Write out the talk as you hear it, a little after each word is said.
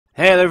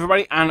Hello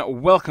everybody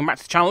and welcome back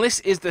to the channel. This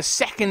is the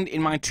second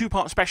in my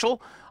two-part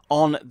special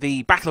on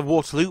the Battle of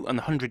Waterloo and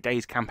the 100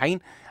 Days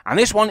campaign, and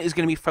this one is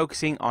going to be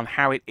focusing on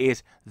how it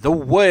is the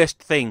worst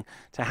thing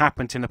to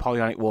happen to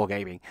Napoleonic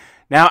Wargaming.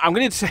 Now I'm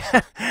going to say,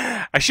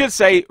 I should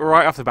say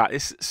right off the bat,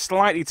 it's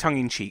slightly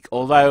tongue-in-cheek,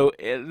 although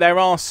there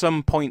are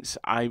some points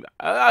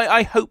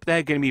I hope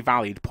they're going to be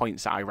valid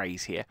points that I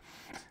raise here.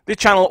 This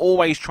channel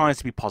always tries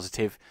to be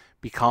positive,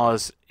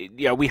 because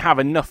we have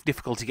enough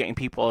difficulty getting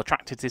people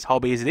attracted to this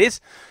hobby as it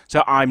is.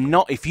 So I'm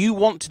not, if you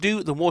want to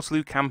do the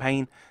Waterloo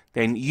campaign,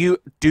 then you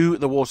do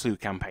the Waterloo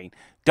campaign.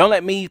 Don't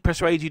let me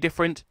persuade you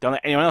different. Don't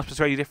let anyone else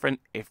persuade you different.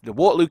 If the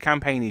Waterloo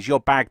campaign is your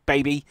bag,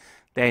 baby,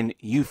 then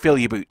you fill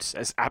your boots.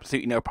 There's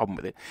absolutely no problem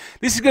with it.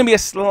 This is going to be a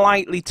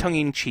slightly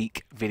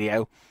tongue-in-cheek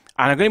video,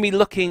 and I'm going to be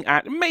looking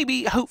at,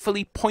 maybe,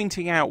 hopefully,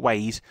 pointing out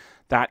ways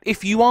that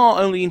if you are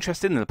only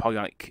interested in the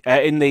Napoleonic,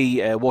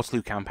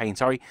 Waterloo campaign,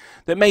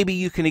 that maybe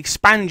you can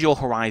expand your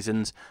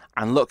horizons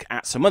and look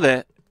at some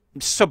other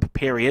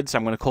sub-periods,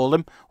 I'm going to call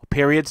them, or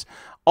periods,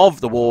 of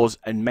the wars,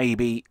 and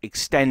maybe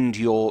extend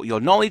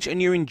your knowledge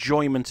and your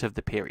enjoyment of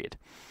the period.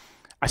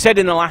 I said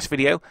in the last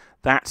video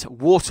that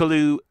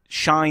Waterloo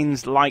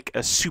shines like a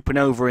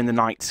supernova in the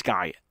night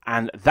sky,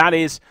 and that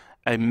is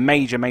a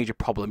major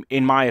problem,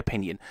 in my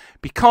opinion,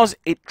 because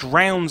it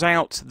drowns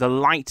out the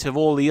light of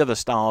all the other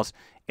stars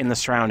in the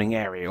surrounding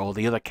area, or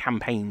the other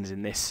campaigns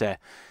in this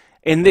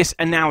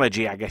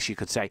analogy, I guess you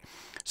could say.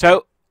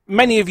 So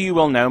many of you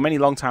will know, many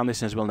long-time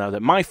listeners will know,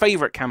 that my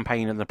favourite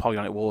campaign in the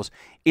Napoleonic Wars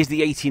is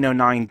the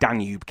 1809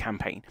 Danube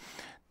campaign.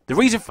 The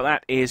reason for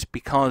that is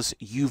because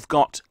you've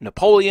got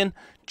Napoleon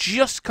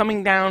just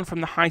coming down from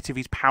the height of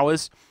his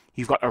powers.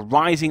 You've got a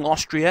rising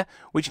Austria,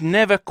 which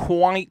never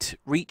quite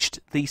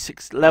reached the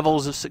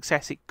levels of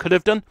success it could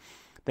have done.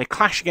 They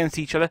clash against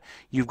each other.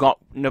 You've got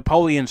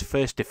Napoleon's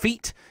first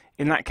defeat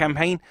in that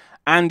campaign,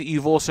 and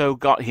you've also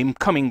got him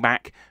coming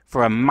back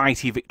for a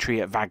mighty victory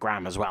at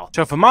Wagram as well.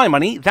 So for my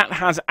money, that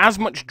has as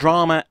much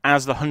drama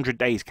as the 100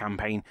 Days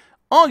campaign.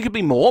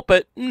 Arguably more,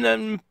 but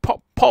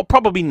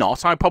probably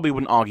not. I probably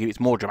wouldn't argue it's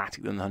more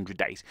dramatic than the 100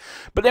 Days.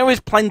 But there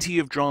is plenty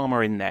of drama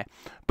in there.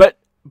 But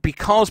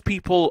because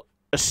people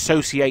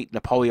associate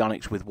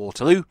Napoleonics with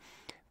Waterloo,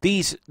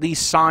 these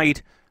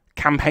side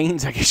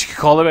campaigns, I guess you could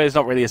call them, it's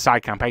not really a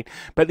side campaign,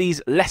 but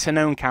these lesser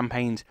known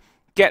campaigns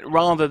get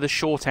rather the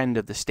short end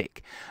of the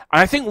stick.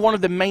 And I think one of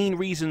the main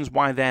reasons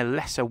why they're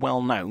lesser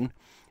well known,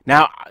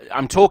 now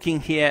I'm talking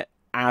here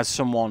as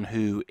someone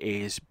who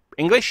is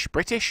English,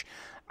 British,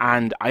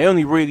 and I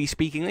only really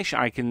speak English.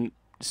 I can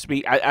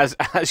speak, as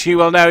you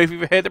will know if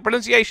you've heard the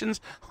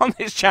pronunciations on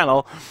this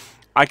channel,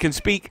 I can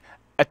speak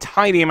a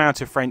tiny amount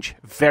of French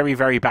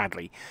very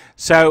badly.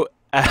 So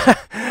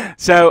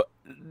that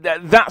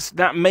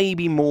may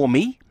be more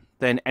me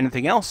than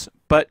anything else,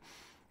 but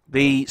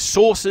the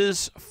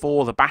sources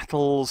for the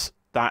battles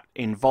that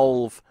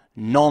involve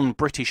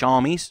non-British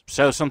armies,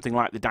 so something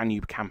like the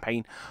Danube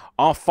campaign,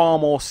 are far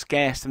more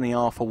scarce than they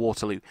are for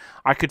Waterloo.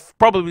 I could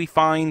probably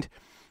find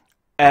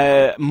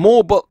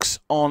more books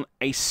on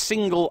a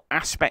single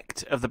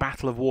aspect of the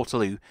Battle of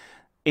Waterloo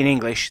in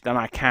English than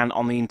I can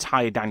on the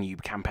entire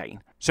Danube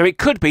campaign. So it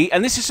could be,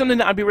 and this is something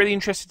that I'd be really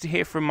interested to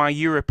hear from my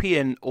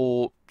European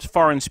or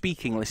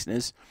foreign-speaking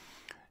listeners,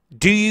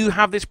 do you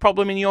have this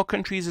problem in your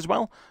countries as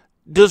well?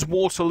 Does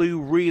Waterloo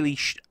really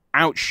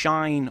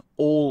outshine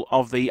all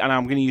of the, and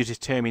I'm going to use this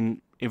term in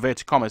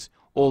inverted commas,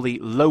 all the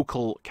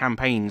local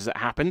campaigns that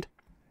happened?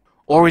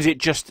 Or is it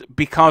just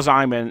because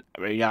I'm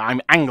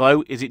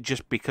Anglo, is it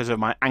just because of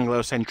my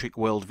Anglo-centric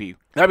worldview?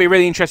 That'd be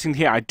really interesting to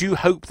hear. I do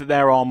hope that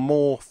there are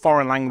more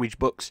foreign language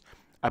books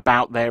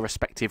about their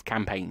respective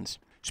campaigns.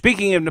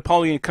 Speaking of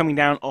Napoleon coming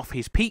down off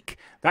his peak,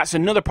 that's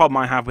another problem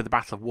I have with the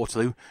Battle of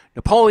Waterloo.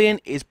 Napoleon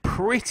is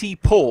pretty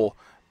poor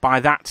by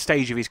that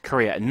stage of his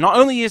career. And not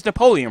only is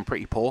Napoleon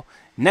pretty poor,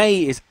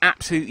 Ney is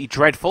absolutely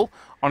dreadful.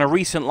 On a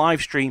recent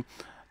live stream,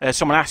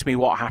 someone asked me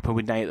what happened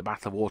with Ney at the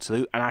Battle of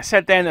Waterloo, and I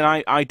said then,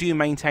 and I do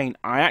maintain,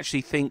 I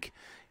actually think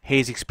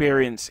his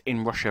experience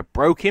in Russia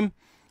broke him.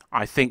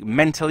 I think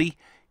mentally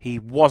he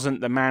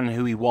wasn't the man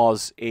who he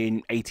was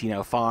in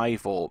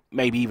 1805, or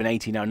maybe even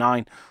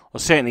 1809, or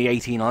certainly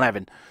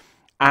 1811.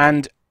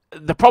 And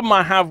the problem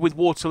I have with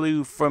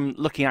Waterloo, from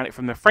looking at it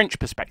from the French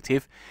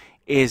perspective,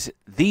 is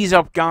these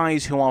are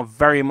guys who are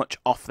very much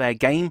off their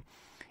game.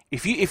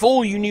 If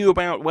all you knew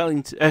about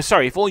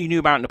if all you knew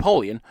about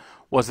Napoleon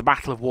was the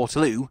Battle of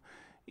Waterloo,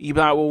 you'd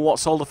be like, well,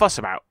 what's all the fuss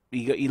about?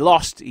 He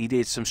lost, he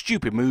did some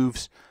stupid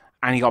moves,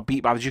 and he got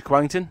beat by the Duke of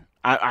Wellington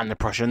and the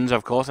Prussians,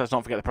 of course. Let's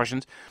not forget the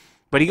Prussians.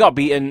 But he got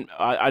beaten.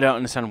 I don't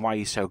understand why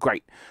he's so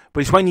great. But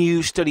it's when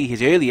you study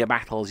his earlier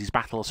battles, his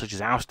battles such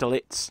as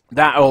Austerlitz,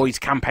 or his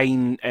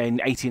campaign in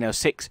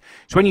 1806,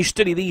 it's when you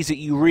study these that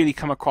you really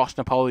come across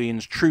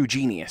Napoleon's true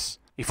genius.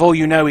 If all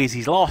you know is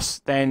his loss,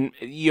 then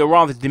you're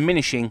rather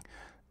diminishing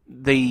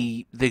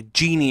the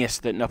genius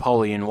that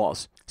Napoleon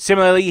was.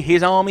 Similarly,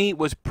 his army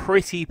was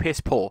pretty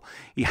piss poor.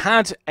 He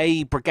had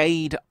a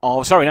brigade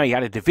of, he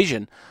had a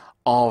division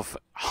of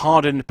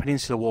hardened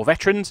Peninsular War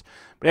veterans,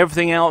 but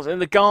everything else,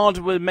 and the Guard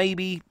were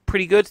maybe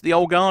pretty good, the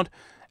old Guard.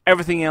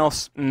 Everything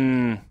else,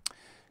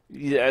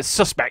 yeah,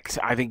 suspect.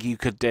 I think you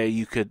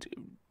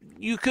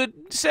could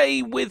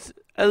say with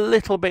a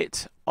little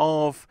bit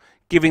of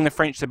giving the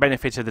French the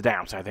benefit of the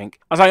doubt. I think,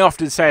 as I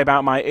often say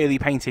about my early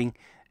painting,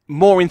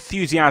 more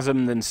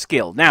enthusiasm than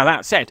skill. Now,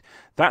 that said,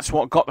 that's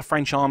what got the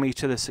French army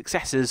to the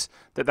successes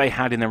that they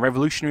had in the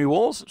Revolutionary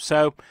Wars,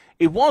 so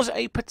it was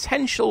a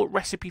potential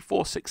recipe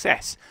for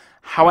success.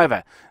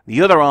 However,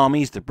 the other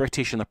armies, the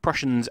British and the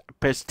Prussians,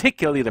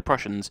 particularly the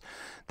Prussians,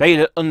 they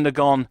had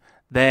undergone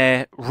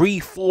their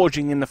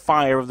reforging in the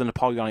fire of the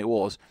Napoleonic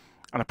Wars,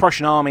 and the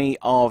Prussian army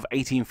of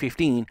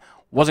 1815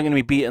 wasn't going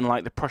to be beaten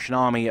like the Prussian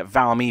army at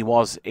Valmy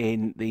was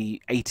in the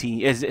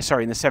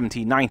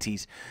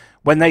 1790s.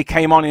 When they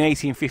came on in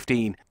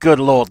 1815, good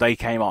lord, they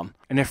came on.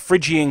 And a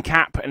Phrygian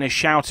cap and a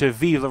shout of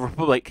Vive la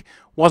Republic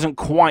wasn't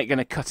quite going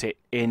to cut it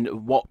in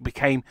what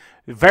became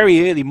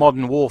very early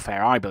modern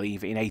warfare, I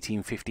believe, in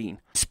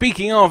 1815.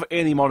 Speaking of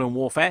early modern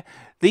warfare,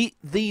 the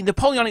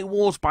Napoleonic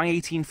Wars by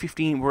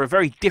 1815 were a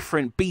very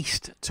different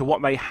beast to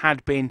what they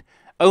had been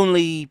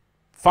only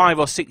 5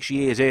 or 6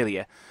 years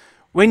earlier.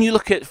 When you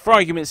look at, for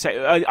argument's sake,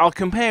 I'll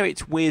compare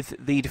it with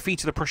the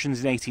defeat of the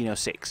Prussians in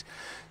 1806.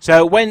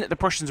 So when the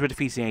Prussians were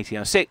defeated in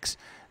 1806,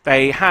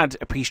 they had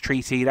a peace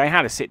treaty, they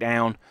had a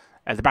sit-down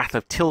at the Battle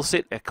of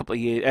Tilsit a couple of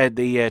years,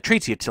 the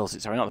Treaty of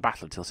Tilsit, sorry, not the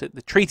Battle of Tilsit,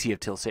 the Treaty of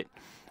Tilsit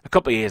a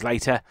couple of years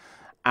later,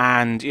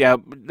 and yeah,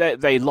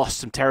 they lost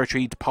some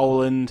territory to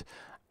Poland,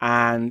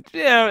 and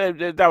yeah,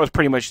 that was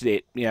pretty much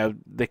it. You know,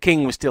 the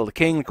king was still the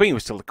king, the queen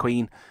was still the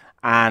queen,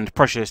 and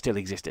Prussia still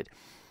existed.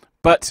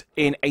 But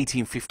in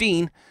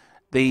 1815,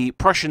 the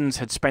Prussians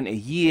had spent a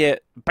year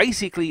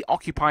basically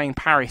occupying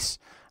Paris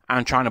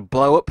and trying to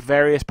blow up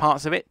various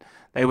parts of it.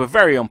 They were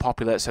very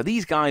unpopular. So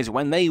these guys,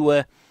 when you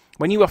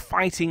were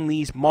fighting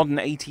these modern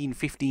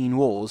 1815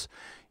 wars,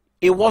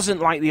 it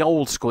wasn't like the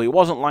old school. It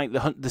wasn't like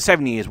the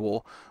 7 Years'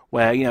 War,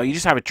 where you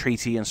just have a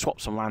treaty and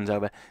swap some lands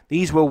over.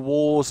 These were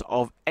wars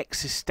of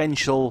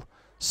existential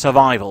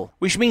survival,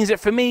 which means that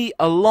for me,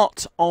 a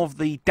lot of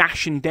the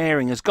dash and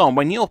daring has gone.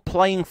 When you're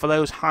playing for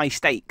those high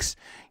stakes,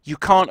 you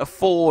can't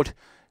afford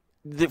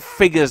the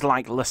figures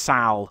like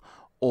LaSalle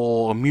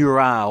or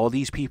Murat or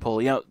these people.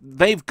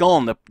 They've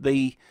gone.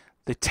 The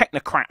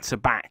technocrats are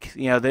back.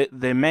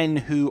 The men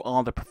who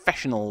are the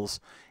professionals.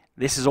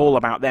 This is all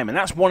about them, and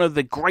that's one of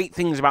the great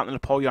things about the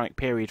Napoleonic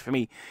period for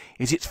me,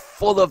 is it's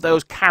full of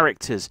those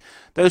characters,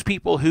 those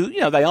people who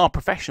they are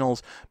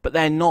professionals, but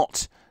they're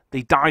not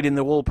the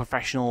dyed-in-the-wool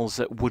professionals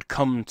that would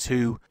come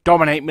to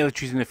dominate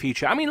militaries in the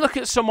future. I mean, look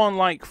at someone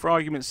like, for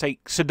argument's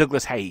sake, Sir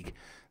Douglas Haig,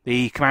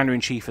 the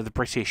commander-in-chief of the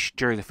British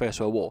during the First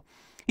World War.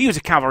 He was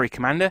a cavalry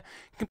commander.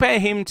 Compare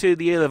him to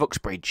the Earl of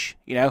Uxbridge.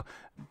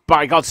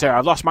 By God, sir,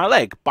 I've lost my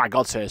leg. By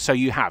God, sir, so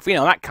you have.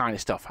 That kind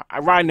of stuff.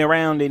 Riding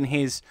around in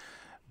his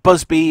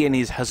Busby and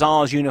his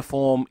Hussar's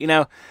uniform.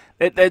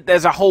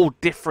 There's a whole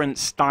different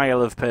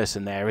style of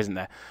person there, isn't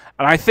there?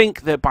 And I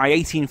think that by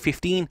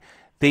 1815,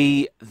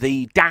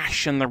 the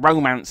dash and the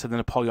romance of the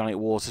Napoleonic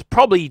Wars has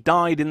probably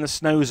died in the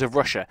snows of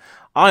Russia.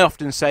 I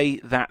often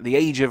say that the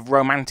age of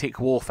romantic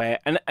warfare,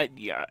 and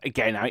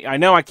again, I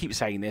know I keep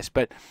saying this,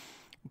 but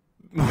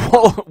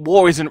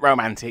war isn't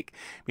romantic.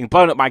 Being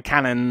blown up by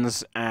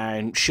cannons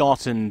and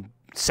shot and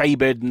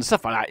sabred and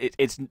stuff like that,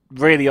 it's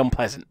really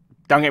unpleasant.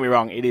 Don't get me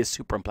wrong, it is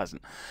super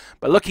unpleasant.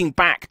 But looking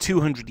back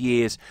 200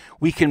 years,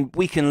 we can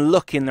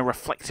look in the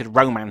reflected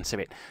romance of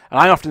it. And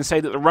I often say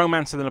that the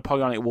romance of the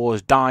Napoleonic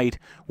Wars died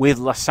with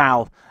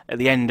LaSalle at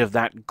the end of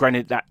that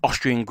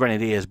Austrian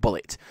Grenadiers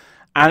bullet.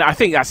 And I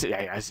think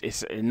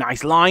it's a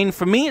nice line.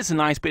 For me, it's a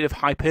nice bit of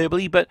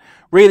hyperbole, but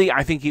really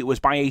I think it was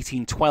by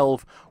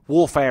 1812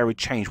 warfare had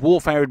changed.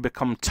 Warfare had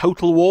become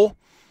total war,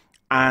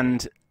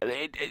 and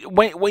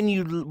when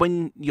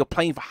you're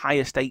playing for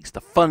higher stakes,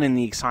 the fun and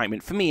the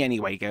excitement, for me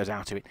anyway, goes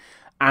out of it.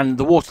 And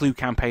the Waterloo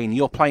campaign,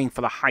 you're playing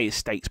for the highest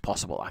stakes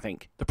possible, I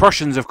think. The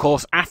Prussians, of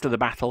course, after the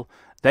battle,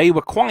 they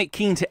were quite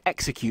keen to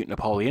execute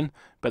Napoleon,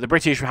 but the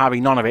British were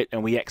having none of it,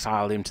 and we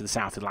exiled him to the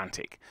South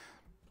Atlantic.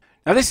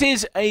 Now, this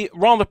is a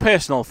rather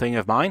personal thing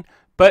of mine,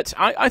 but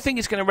I think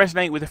it's going to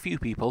resonate with a few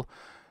people.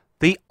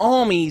 The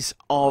armies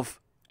of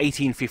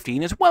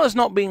 1815, as well as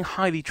not being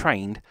highly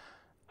trained,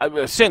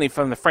 certainly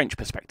from the French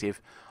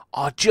perspective,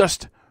 are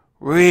just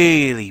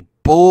really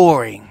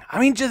boring.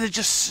 I mean, they're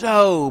just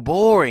so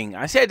boring.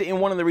 I said in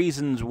one of the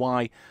reasons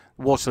why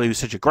Waterloo is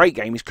such a great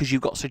game is because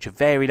you've got such a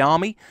varied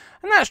army,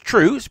 and that's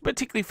true,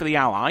 particularly for the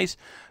Allies,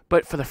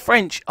 but for the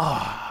French,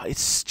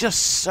 it's just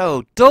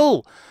so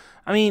dull.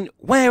 I mean,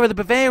 where are the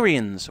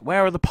Bavarians?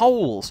 Where are the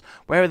Poles?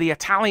 Where are the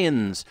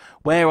Italians?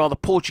 Where are the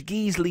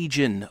Portuguese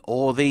Legion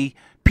or the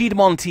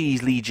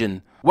Piedmontese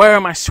Legion? Where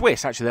are my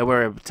Swiss? Actually, there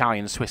were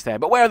Italian and Swiss there,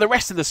 but where are the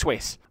rest of the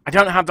Swiss? I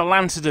don't have the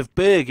Lancers of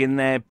Berg in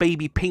their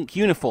baby pink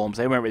uniforms.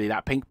 They weren't really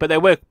that pink, but they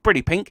were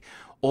pretty pink.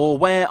 Or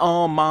where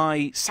are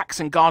my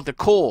Saxon Garde de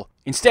Corps?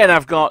 Instead,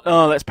 I've got,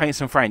 let's paint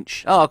some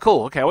French. Oh,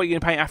 cool. Okay, what are you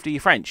going to paint after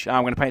your French? Oh,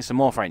 I'm going to paint some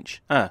more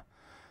French. All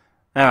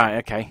right,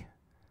 okay.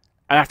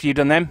 And after you've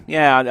done them,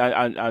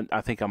 yeah,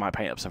 I think I might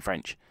paint up some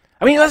French.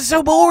 I mean, that's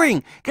so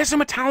boring. Get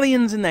some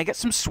Italians in there. Get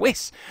some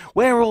Swiss.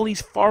 Where are all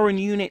these foreign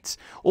units?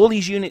 All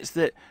these units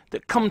that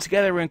come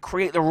together and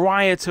create the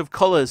riot of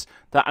colours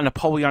that a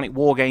Napoleonic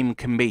wargame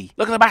can be.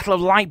 Look at the Battle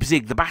of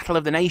Leipzig, the Battle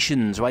of the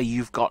Nations, where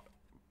you've got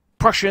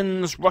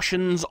Prussians,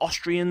 Russians,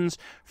 Austrians,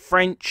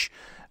 French,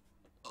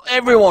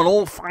 everyone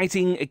all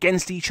fighting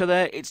against each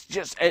other. It's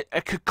just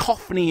a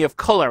cacophony of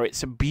colour.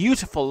 It's a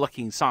beautiful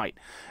looking sight.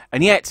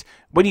 And yet,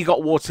 when you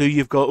got Waterloo,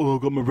 you've got, oh,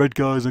 I've got my red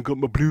guys, I've got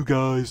my blue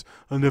guys,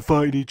 and they're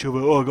fighting each other.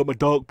 Oh, I've got my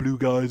dark blue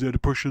guys, they're the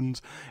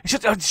Prussians. It's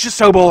just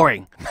so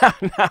boring.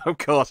 No, of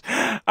course,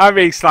 I'm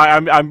being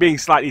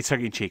slightly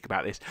tongue-in-cheek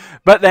about this.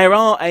 But there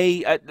are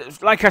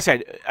like I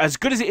said, as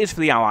good as it is for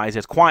the Allies,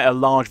 there's quite a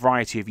large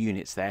variety of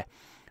units there.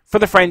 For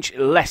the French,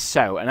 less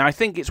so. And I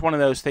think it's one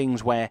of those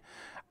things where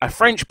a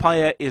French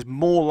player is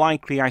more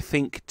likely, I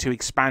think, to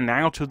expand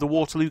out of the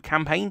Waterloo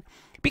campaign.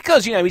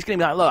 Because, you know, he's going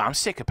to be like, look, I'm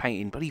sick of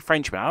painting bloody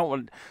Frenchmen.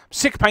 I'm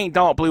sick of painting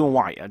dark blue and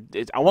white.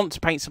 I want to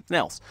paint something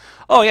else.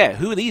 Oh, yeah,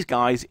 who are these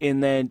guys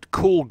in their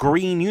cool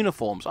green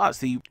uniforms? Oh,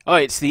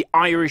 it's the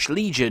Irish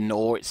Legion,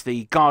 or it's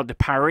the Garde de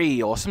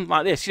Paris, or something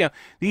like this. You know,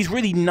 these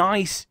really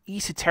nice,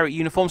 esoteric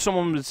uniforms.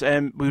 Someone was,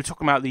 we were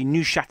talking about the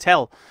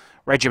Neuchâtel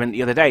regiment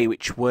the other day,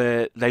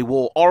 they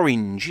wore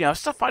orange, you know,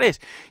 stuff like this.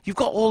 You've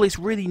got all this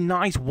really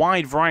nice,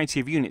 wide variety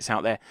of units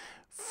out there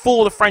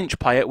for the French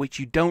player, which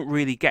you don't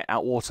really get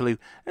at Waterloo.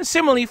 And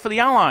similarly for the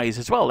Allies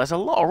as well. There's a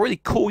lot of really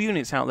cool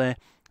units out there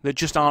that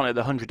just aren't at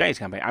the 100 Days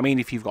campaign. I mean,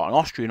 if you've got an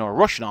Austrian or a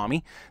Russian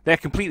army, they're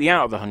completely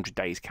out of the 100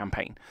 Days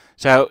campaign.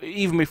 So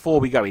even before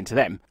we go into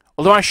them,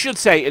 although I should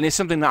say, and it's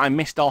something that I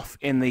missed off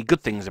in the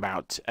good things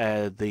about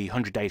the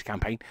 100 Days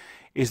campaign,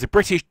 is the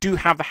British do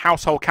have the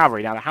Household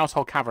Cavalry. Now, the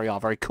Household Cavalry are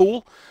very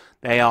cool.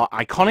 They are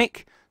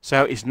iconic,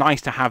 so it's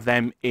nice to have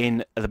them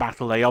in the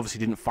battle. They obviously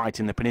didn't fight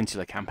in the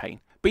Peninsula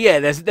campaign. But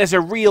yeah, there's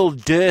a real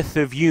dearth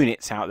of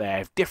units out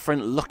there,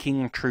 different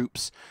looking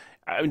troops.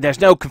 There's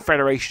no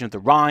Confederation of the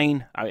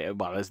Rhine. I mean,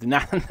 well, there's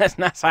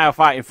Nassau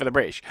fighting for the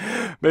British.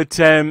 But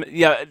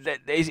yeah,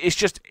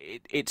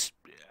 it's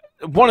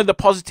one of the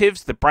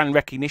positives. The brand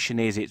recognition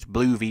is it's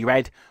blue v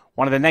red.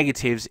 One of the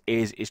negatives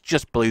is it's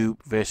just blue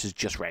versus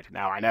just red.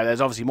 Now, I know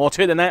there's obviously more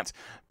to it than that,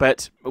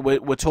 but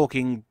we're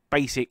talking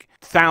basic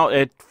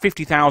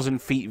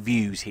 50,000 feet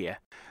views here.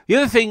 The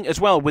other thing as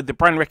well with the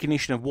brand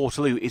recognition of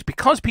Waterloo is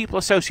because people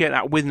associate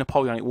that with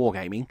Napoleonic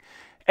Wargaming,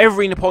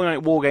 every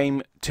Napoleonic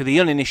Wargame to the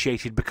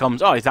uninitiated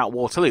becomes, oh, is that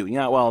Waterloo? You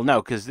know, well,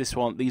 no, because these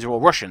are all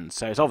Russians,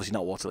 so it's obviously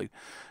not Waterloo.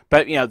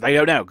 But, you know, they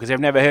don't know because they've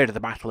never heard of the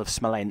Battle of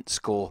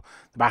Smolensk or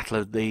the Battle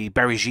of the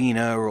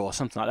Berezina or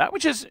something like that,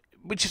 which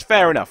is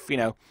fair enough. You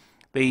know,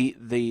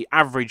 the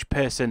average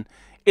person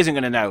isn't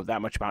going to know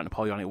that much about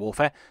Napoleonic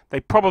warfare.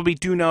 They probably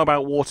do know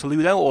about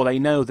Waterloo, though, or they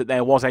know that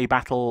there was a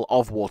Battle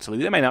of Waterloo.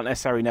 They may not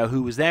necessarily know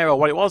who was there or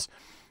what it was,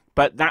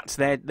 but that's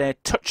their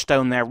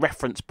touchstone, their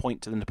reference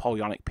point to the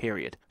Napoleonic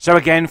period. So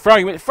again,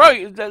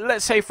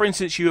 let's say, for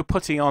instance, you were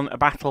putting on a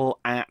battle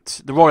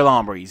at the Royal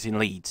Armouries in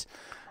Leeds,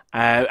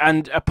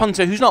 and a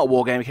punter who's not a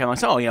wargamer came along and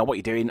said, oh, you know, what are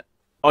you doing?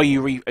 And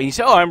you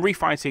say, oh, I'm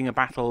refighting a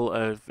battle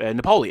of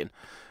Napoleon.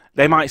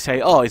 They might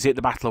say, oh, is it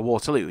the Battle of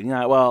Waterloo? And you're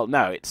like, well,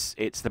 no,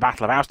 it's the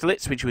Battle of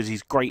Austerlitz, which was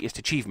his greatest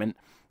achievement.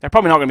 They're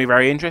probably not going to be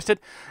very interested.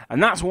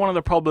 And that's one of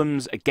the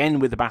problems,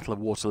 again, with the Battle of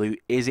Waterloo,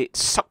 is it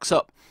sucks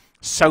up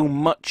so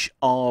much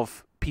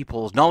of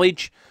people's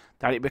knowledge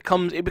that it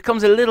becomes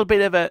a little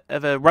bit of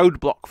a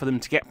roadblock for them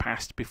to get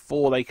past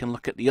before they can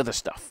look at the other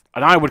stuff.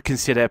 And I would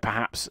consider,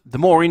 perhaps, the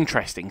more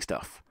interesting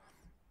stuff.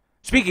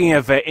 Speaking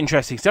of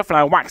interesting stuff, and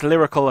I waxed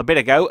lyrical a bit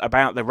ago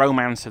about the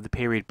romance of the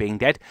period being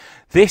dead,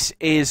 this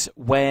is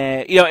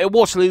where, you know, at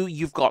Waterloo,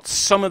 you've got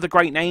some of the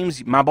great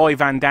names. My boy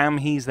Van Damme,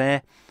 he's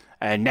there.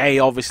 Ney,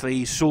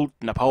 obviously, Soult,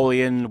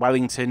 Napoleon,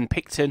 Wellington,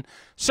 Picton.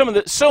 Some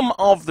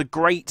of the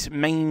great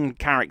main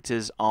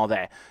characters are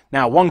there.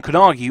 Now, one could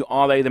argue,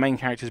 are they the main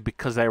characters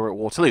because they were at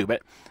Waterloo?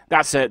 But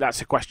that's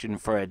a question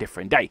for a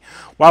different day.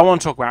 What I want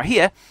to talk about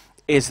here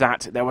is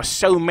that there were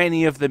so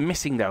many of them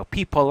missing, though.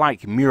 People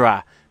like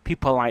Murat,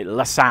 people like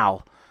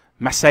LaSalle,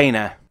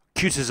 Massena,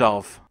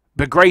 Kutuzov,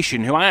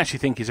 Bagration, who I actually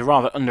think is a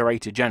rather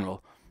underrated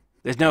general.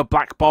 There's no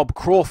Black Bob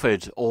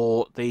Crawford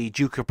or the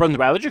Duke of Brunswick.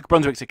 Well, the Duke of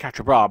Brunswick's at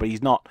Quatre Bras, but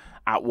he's not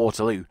at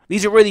Waterloo.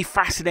 These are really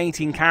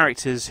fascinating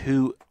characters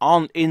who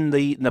aren't in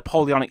the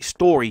Napoleonic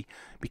story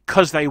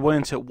because they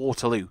weren't at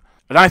Waterloo.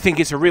 And I think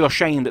it's a real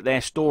shame that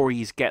their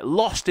stories get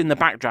lost in the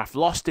backdraft,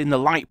 lost in the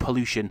light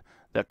pollution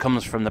that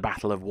comes from the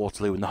Battle of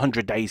Waterloo and the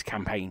 100 Days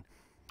campaign.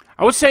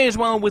 I would say as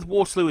well with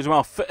Waterloo as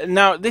well,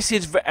 now this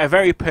is a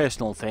very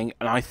personal thing,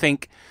 and I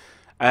think,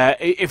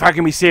 if I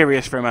can be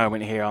serious for a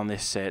moment here on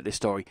this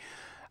story,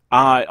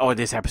 or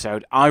this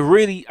episode,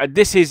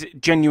 this is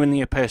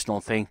genuinely a personal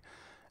thing.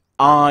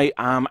 I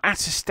am at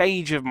a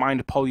stage of my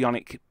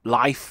Napoleonic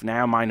life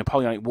now, my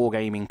Napoleonic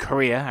wargaming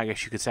career, I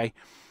guess you could say,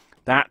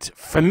 that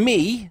for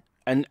me,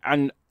 and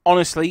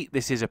honestly,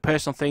 this is a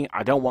personal thing,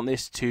 I don't want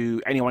this to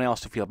anyone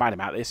else to feel bad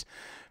about this.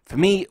 For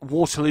me,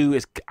 Waterloo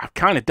I've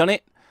kind of done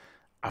it.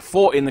 I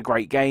fought in the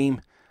Great Game.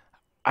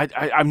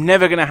 I'm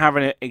never going to have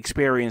an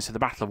experience of the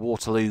Battle of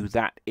Waterloo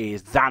that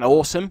is that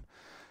awesome.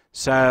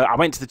 So I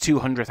went to the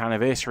 200th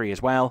anniversary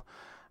as well.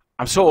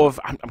 I'm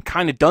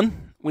kind of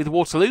done with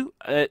Waterloo.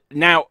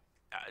 Now,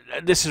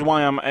 this is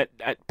why I'm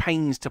at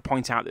pains to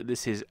point out that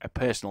this is a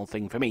personal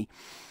thing for me.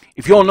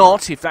 If you're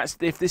not, if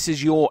this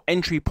is your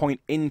entry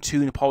point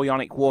into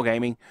Napoleonic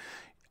Wargaming,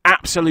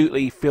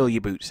 absolutely fill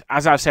your boots.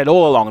 As I've said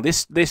all along,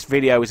 this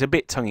video is a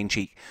bit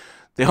tongue-in-cheek.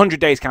 The 100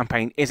 Days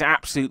campaign is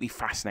absolutely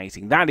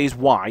fascinating. That is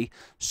why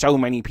so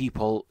many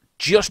people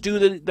just do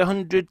the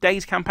 100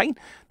 Days campaign.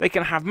 They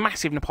can have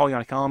massive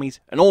Napoleonic armies,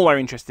 and all they're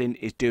interested in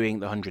is doing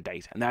the 100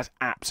 Days, and that's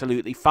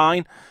absolutely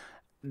fine.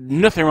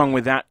 Nothing wrong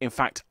with that. In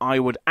fact, I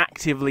would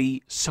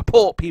actively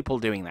support people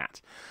doing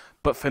that.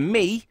 But for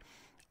me,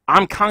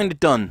 I'm kind of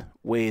done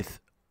with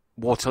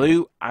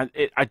Waterloo.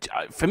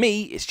 For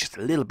me, it's just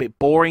a little bit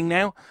boring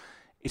now.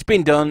 It's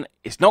been done.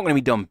 It's not going to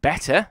be done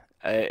better,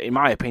 in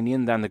my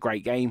opinion, than the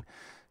Great Game.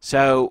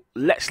 So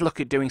let's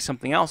look at doing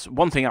something else.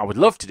 One thing I would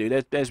love to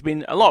do, there's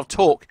been a lot of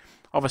talk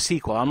of a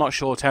sequel. I'm not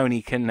sure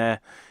Tony can...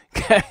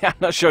 I'm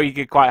not sure you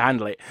could quite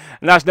handle it.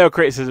 And that's no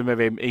criticism of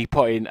him. He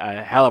put in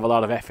a hell of a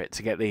lot of effort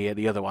to get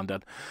the other one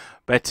done.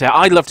 But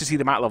I'd love to see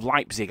the Battle of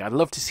Leipzig. I'd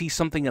love to see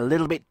something a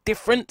little bit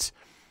different.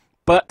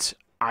 But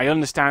I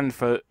understand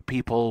for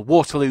people,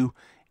 Waterloo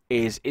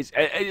it's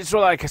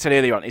like I said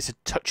earlier on, it's a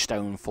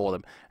touchstone for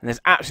them. And there's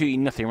absolutely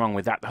nothing wrong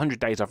with that. The 100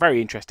 Days are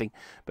very interesting.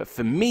 But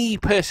for me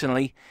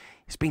personally,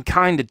 it's been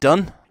kind of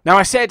done. Now,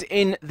 I said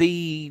in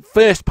the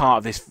first part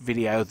of this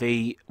video,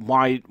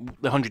 why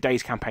the 100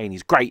 Days campaign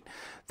is great,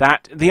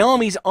 that the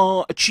armies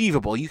are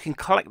achievable. You can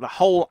collect the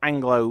whole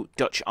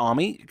Anglo-Dutch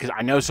army, because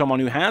I know someone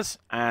who has,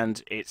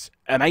 and it's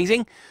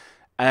amazing.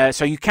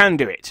 So you can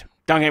do it.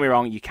 Don't get me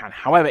wrong, you can.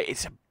 However,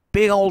 it's a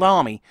big old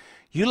army.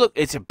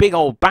 It's a big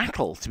old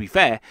battle, to be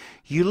fair.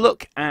 You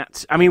look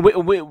at... I mean,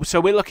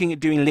 so we're looking at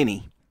doing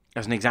Linney,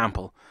 as an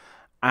example.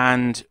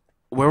 And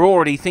we're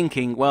already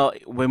thinking, well,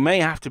 we may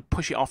have to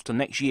push it off to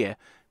next year,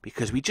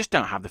 because we just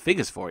don't have the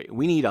figures for it.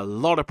 We need a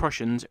lot of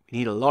Prussians, we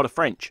need a lot of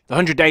French. The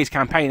 100 Days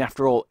campaign,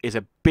 after all, is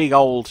a big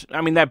old...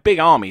 I mean, they're big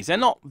armies. They're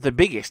not the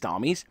biggest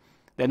armies.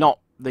 They're not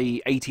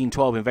the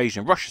 1812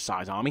 invasion of Russia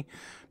size army,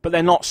 but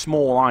they're not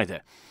small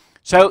either.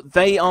 So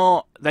they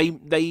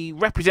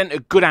represent a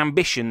good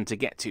ambition to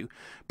get to,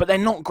 but they're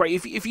not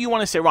great. If you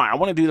want to say, right, I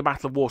want to do the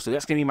Battle of Waterloo,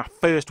 that's going to be my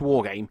first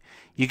war game,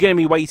 you're going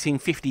to be waiting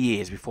 50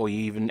 years before you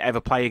even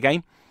ever play a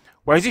game.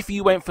 Whereas if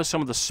you went for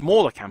some of the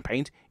smaller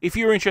campaigns, if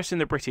you were interested in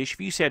the British,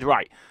 if you said,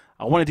 right,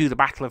 I want to do the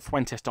Battle of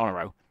Fuentes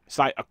Donero, it's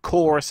like a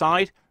core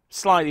aside,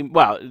 slightly,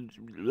 well,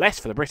 less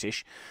for the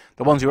British,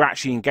 the ones who were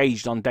actually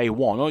engaged on day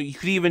one, or you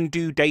could even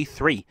do day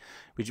 3,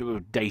 which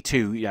was day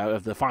 2, you know,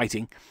 of the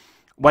fighting,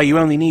 where you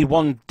only need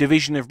one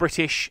division of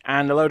British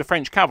and a load of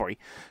French cavalry.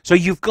 So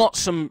you've got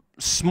some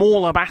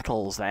smaller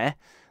battles there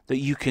that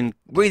you can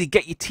really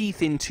get your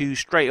teeth into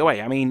straight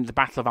away. I mean, the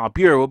Battle of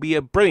Albura will be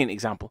a brilliant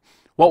example.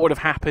 What would have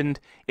happened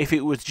if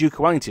it was Duke of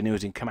Wellington who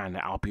was in command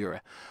at Albura?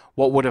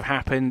 What would have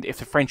happened if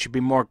the French had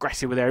been more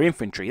aggressive with their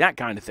infantry? That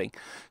kind of thing.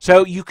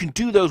 So you can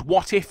do those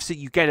what-ifs that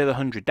you get at the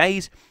 100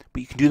 Days, but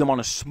you can do them on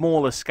a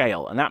smaller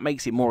scale, and that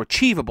makes it more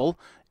achievable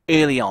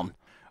early on.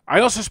 I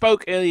also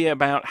spoke earlier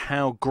about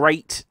how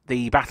great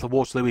the Battle of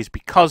Waterloo is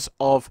because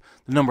of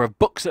the number of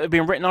books that have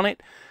been written on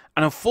it,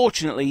 and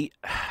unfortunately,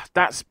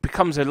 that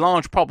becomes a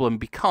large problem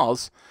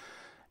because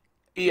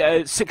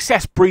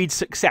success breeds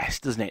success,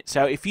 doesn't it?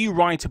 So if you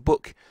write a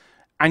book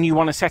and you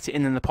want to set it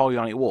in the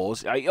Napoleonic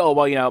Wars, oh,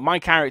 well, you know, my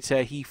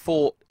character, he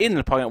fought in the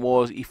Napoleonic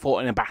Wars, he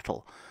fought in a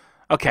battle.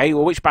 Okay,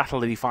 well, which battle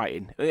did he fight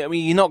in? I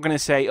mean, you're not going to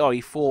say, oh,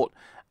 he fought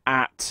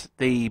at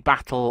the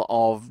Battle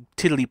of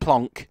Tiddly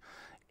Plonk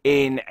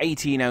in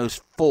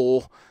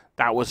 1804.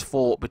 That was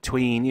fought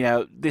between, you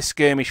know, this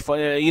skirmish.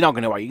 You're not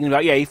going to wait. You're going to be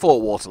like, yeah, he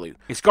fought Waterloo.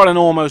 It's got an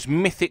almost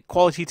mythic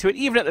quality to it.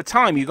 Even at the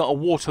time, you got a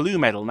Waterloo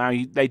medal. Now,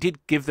 they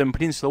did give them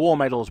Peninsular War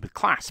medals with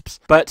clasps,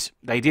 but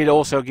they did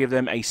also give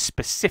them a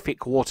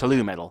specific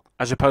Waterloo medal,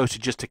 as opposed to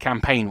just a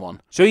campaign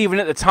one. So even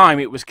at the time,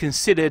 it was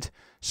considered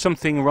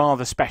something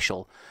rather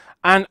special.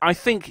 And I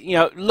think, you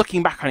know,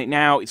 looking back on it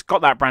now, it's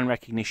got that brand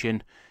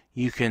recognition.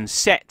 You can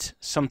set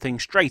something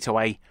straight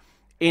away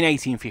in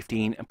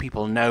 1815, and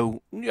people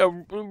know, you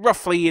know,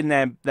 roughly in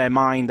their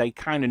mind, they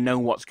kind of know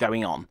what's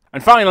going on.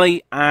 And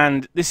finally,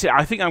 and this,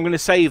 I think I'm going to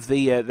save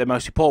the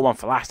most important one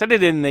for last. I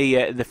did it in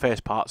the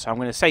first part, so I'm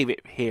going to save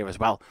it here as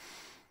well.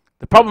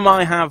 The problem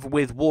I have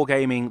with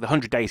Wargaming, the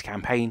 100 Days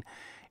campaign,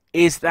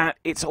 is that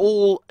it's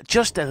all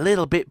just a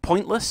little bit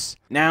pointless.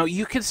 Now,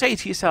 you could say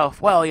to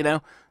yourself, well, you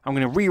know, I'm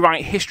going to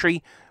rewrite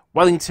history.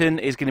 Wellington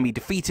is going to be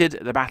defeated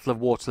at the Battle of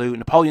Waterloo.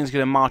 Napoleon's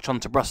going to march on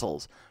to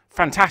Brussels.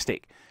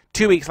 Fantastic.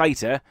 2 weeks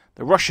later,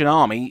 the Russian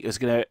army is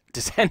going to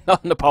descend on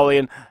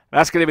Napoleon.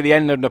 That's going to be the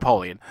end of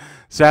Napoleon.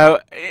 So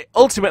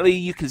ultimately,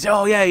 you can say,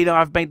 oh yeah, you know,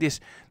 I've made this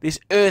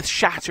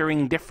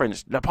earth-shattering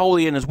difference.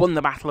 Napoleon has won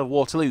the Battle of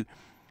Waterloo.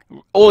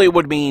 All it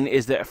would mean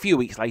is that a few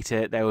weeks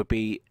later,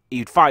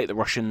 he'd fight the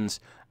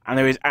Russians, and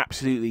there is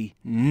absolutely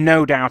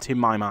no doubt in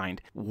my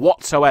mind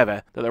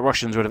whatsoever that the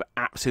Russians would have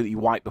absolutely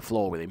wiped the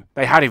floor with him.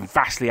 They had him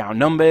vastly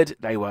outnumbered.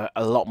 They were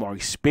a lot more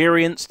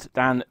experienced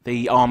than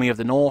the Army of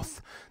the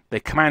North. The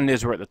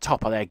commanders were at the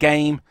top of their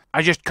game.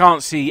 I just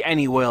can't see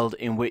any world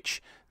in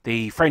which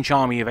the French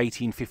army of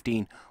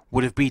 1815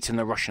 would have beaten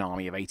the Russian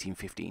army of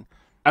 1815.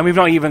 And we've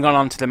not even gone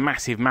on to the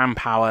massive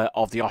manpower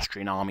of the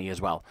Austrian army as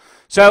well.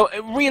 So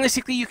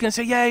realistically, you can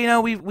say, yeah, you know,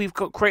 we've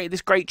created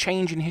this great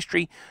change in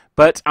history,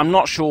 but I'm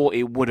not sure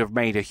it would have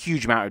made a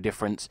huge amount of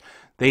difference.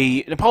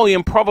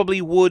 Napoleon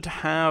probably would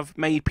have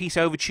made peace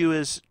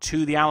overtures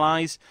to the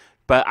Allies,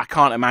 but I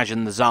can't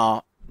imagine the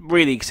Tsar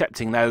really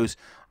accepting those.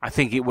 I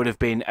think it would have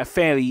been a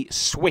fairly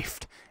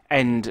swift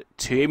end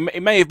to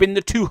it. May have been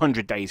the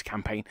 200 days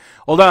campaign.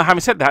 Although,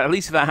 having said that, at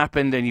least if that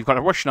happened and you've got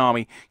a Russian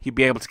army, you'd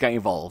be able to get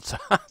involved.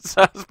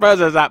 So I suppose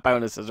there's that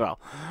bonus as well.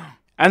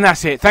 And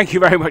that's it. Thank you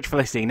very much for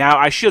listening. Now,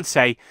 I should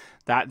say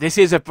that this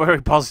is a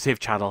very positive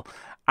channel,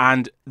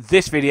 and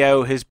this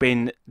video has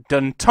been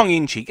done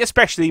tongue-in-cheek,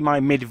 especially my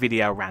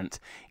mid-video rant.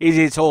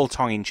 It's all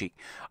tongue-in-cheek.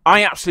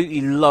 I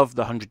absolutely love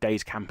the 100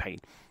 Days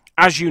campaign.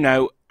 As you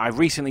know, I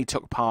recently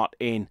took part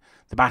in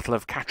the Battle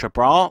of Quatre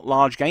Bras,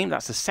 large game.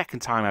 That's the second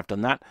time I've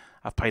done that.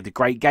 I've played the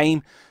great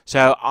game.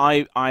 So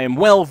I am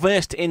well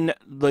versed in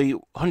the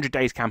 100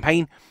 Days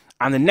campaign.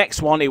 And the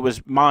next one, it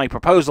was my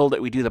proposal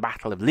that we do the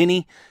Battle of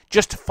Ligny,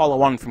 just to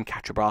follow on from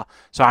Quatre Bras.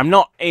 So I'm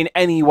not in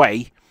any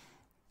way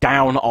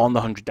down on the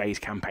 100 Days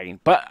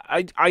campaign. But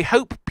I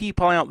hope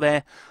people out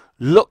there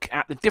look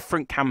at the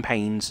different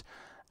campaigns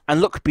and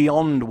look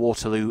beyond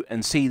Waterloo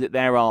and see that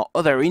there are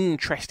other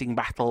interesting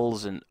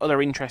battles and other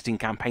interesting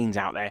campaigns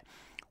out there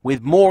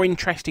with more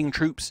interesting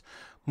troops,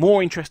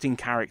 more interesting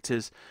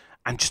characters,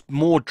 and just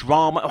more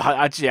drama.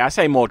 I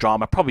say more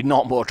drama, probably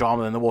not more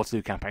drama than the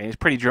Waterloo campaign. It's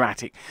pretty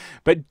dramatic,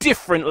 but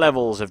different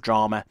levels of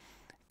drama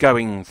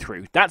going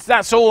through.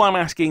 That's all I'm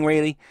asking,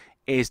 really.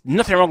 Is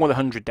nothing wrong with the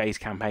 100 Days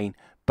campaign,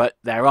 but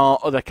there are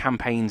other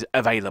campaigns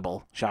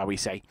available, shall we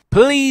say.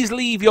 Please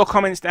leave your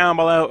comments down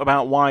below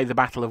about why the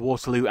Battle of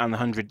Waterloo and the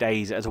 100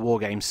 Days as a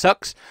wargame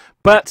sucks.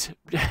 But,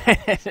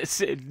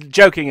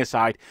 joking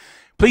aside,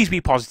 please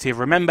be positive.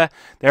 Remember,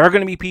 there are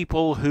going to be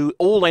people who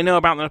all they know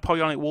about the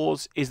Napoleonic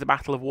Wars is the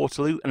Battle of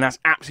Waterloo, and that's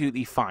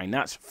absolutely fine.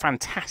 That's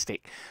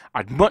fantastic.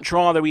 I'd much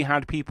rather we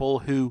had people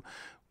who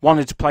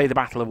wanted to play the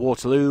Battle of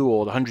Waterloo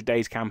or the 100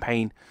 Days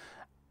campaign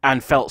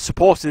and felt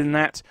supported in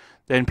that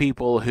than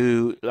people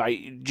who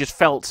just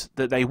felt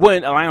that they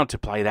weren't allowed to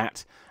play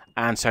that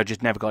and so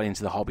just never got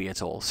into the hobby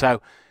at all.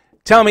 So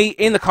tell me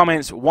in the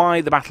comments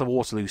why the Battle of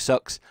Waterloo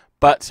sucks,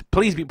 but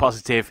please be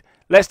positive.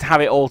 Let's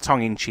have it all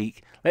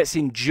tongue-in-cheek. Let's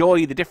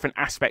enjoy the different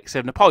aspects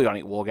of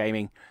Napoleonic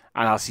Wargaming,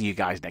 and I'll see you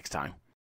guys next time.